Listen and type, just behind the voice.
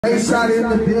Shot in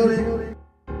the building.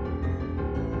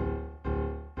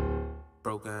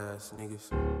 Broke ass niggas.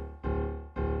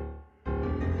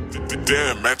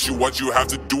 Damn, Matthew, why'd you have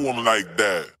to do him like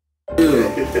that?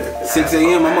 Yeah. 6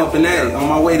 a.m. I'm up and at it, on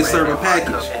my way to serve a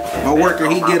package. My worker,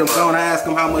 he get him gone. I ask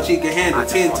him how much he can handle.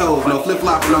 10 toes, no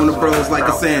flip-flopping on the bros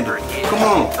like a sandal. Come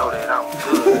on.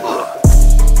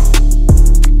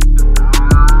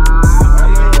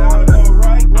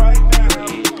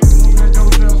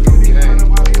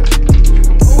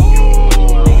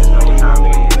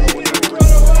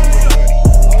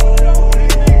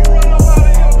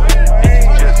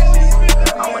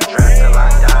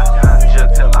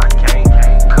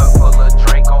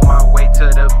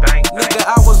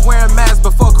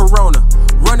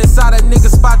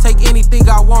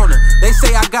 They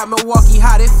say I got Milwaukee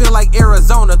hot, it feel like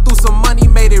Arizona. Threw some money,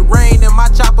 made it rain, and my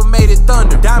chopper made it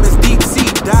thunder. Diamonds deep sea,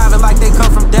 diving like they come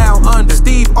from down under.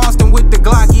 Steve Austin with the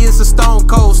Glocky, it's a stone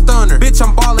cold stunner. Bitch,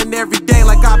 I'm ballin' every day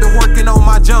like I've been working on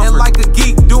my jumper. And like a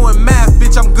geek doing math,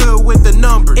 bitch, I'm good with the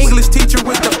numbers. English teacher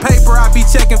with the paper, I be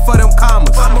checking for them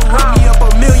commas. I'ma run me up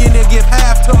 $1 million and give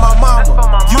half to my mama.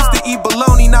 Used to eat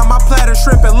bologna, now my platter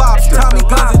shrimp and lobster. Tommy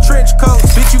guns and trench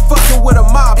coats, bitch, you fucking with a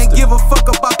mobster. And give a fuck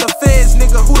about the feds,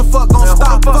 nigga, who the fuck gon'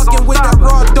 stop fucking with that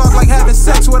raw dog like having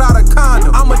sex without a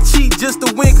condom? I'ma cheat just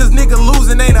to win, cause nigga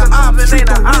losing ain't an option. Treat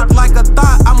the whip like a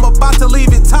thought, I'm about to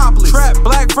leave it topless. Trap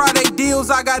Black Friday deals,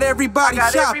 I got everybody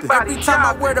shopping. Every time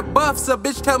I wear the buffs, a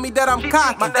bitch tell me that I'm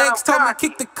cocky. My ex told me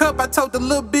kick the cup, I told the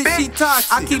little bitch she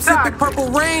toxic. I keep sipping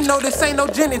Purple Rain, no this ain't no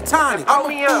gin and tonic.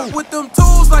 I'm a fool with them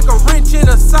tools like a wrench in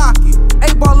a socket.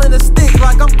 8-ball in a stick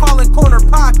like I'm calling corner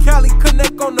pocket. Cali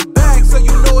connect on the bag, so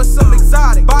you know it's some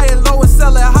exotic. Buy it low and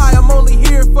sell it high, I'm only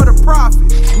here for the profit.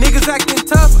 Niggas acting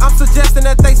tough, I'm suggesting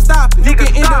that they stop it. You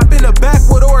can end up in a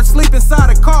backwood or sleep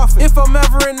inside a coffin. If I'm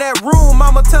ever in that room,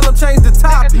 I'ma tell them change the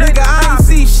topic. Nigga, I ain't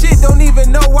see shit, don't even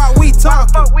know why we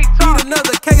talking. Beat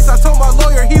another case, I told my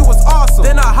lawyer he was awesome.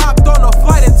 Then I hopped on a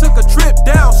flight and took a trip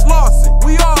down Slauson.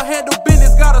 We all handle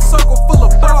business, got a circle full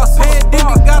of bosses.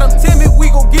 Pandemic got them timid,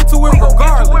 we gon' get to it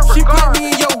regardless. She put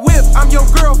me in your whip, I'm your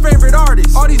girl favorite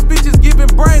artist. All these bitches giving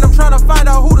brain, I'm trying to find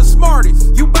out who the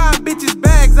smartest. You buying bitches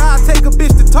bags, I'll take a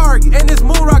bitch to Target. And this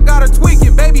moon rock got her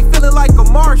tweaking, baby feeling like a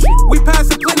Martian. We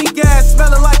passing plenty gas,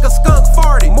 smelling like a skunk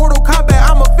farted. Mortal Kombat,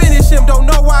 I'ma finish him, don't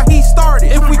know why he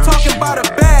started. If we talking about a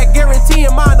bag,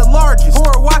 guaranteeing mine the largest.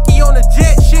 Wacky on a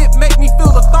jet, shit make me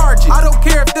feel lethargic. I don't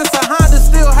care if this a Honda,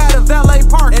 still had a valet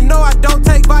park. And no, I don't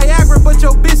take Viagra, but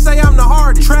your bitch say I'm the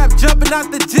hardest. Trap jumping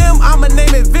out the gym, I'ma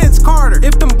name it Vince Carter.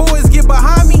 If them boys get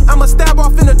behind me, I'ma stab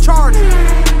off in a Charger.